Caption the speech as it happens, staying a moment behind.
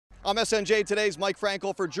I'm SNJ Today's Mike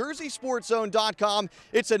Frankel for JerseySportsZone.com.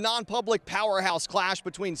 It's a non-public powerhouse clash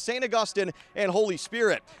between St. Augustine and Holy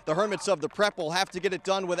Spirit. The Hermits of the Prep will have to get it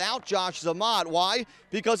done without Josh Zamat. Why?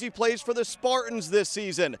 Because he plays for the Spartans this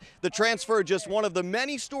season. The transfer just one of the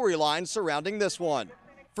many storylines surrounding this one.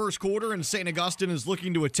 First quarter, and St. Augustine is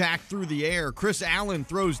looking to attack through the air. Chris Allen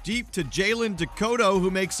throws deep to Jalen Dakota, who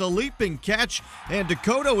makes a leaping catch, and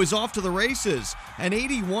Dakota is off to the races. An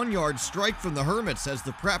 81-yard strike from the Hermits as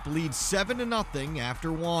the Prep leads 7-0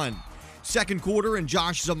 after one. Second quarter, and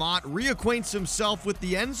Josh Zamat reacquaints himself with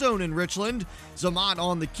the end zone in Richland. Zamat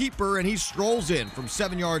on the keeper, and he strolls in from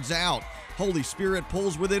 7 yards out. Holy Spirit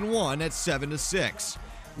pulls within one at 7-6.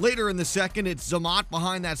 Later in the second, it's Zamat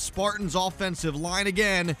behind that Spartans offensive line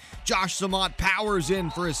again. Josh Zamat powers in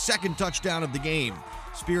for his second touchdown of the game.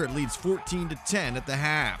 Spirit leads 14-10 at the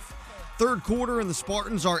half. Third quarter, and the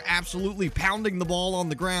Spartans are absolutely pounding the ball on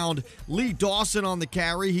the ground. Lee Dawson on the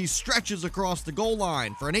carry. He stretches across the goal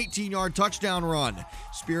line for an 18-yard touchdown run.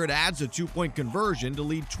 Spirit adds a 2-point conversion to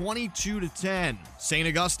lead 22-10. St.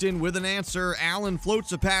 Augustine with an answer. Allen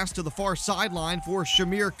floats a pass to the far sideline for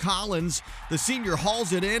Shamir Collins. The senior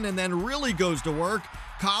hauls it in and then really goes to work.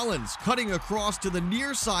 Collins cutting across to the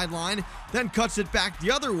near sideline, then cuts it back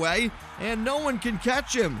the other way, and no one can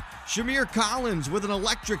catch him. Shamir Collins with an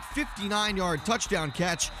electric 59-yard touchdown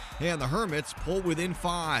catch, and the Hermits pull within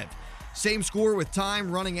 5. Same score with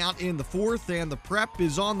time running out in the fourth, and the Prep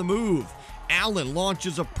is on the move. Allen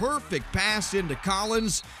launches a perfect pass into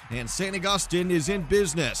Collins, and St. Augustine is in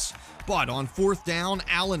business. But on fourth down,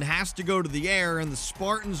 Allen has to go to the air, and the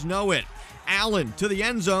Spartans know it. Allen to the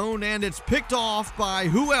end zone, and it's picked off by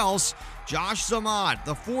who else? Josh Zamat,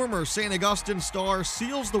 the former St. Augustine star,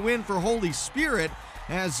 seals the win for Holy Spirit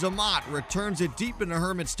as Zamat returns it deep into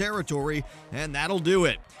Hermits territory, and that'll do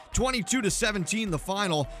it. 22-17 the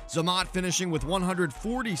final. Zamat finishing with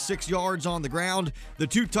 146 yards on the ground, the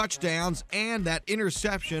 2 touchdowns, and that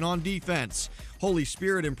interception on defense. Holy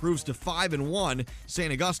Spirit improves to 5-1.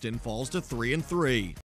 St. Augustine falls to 3-3.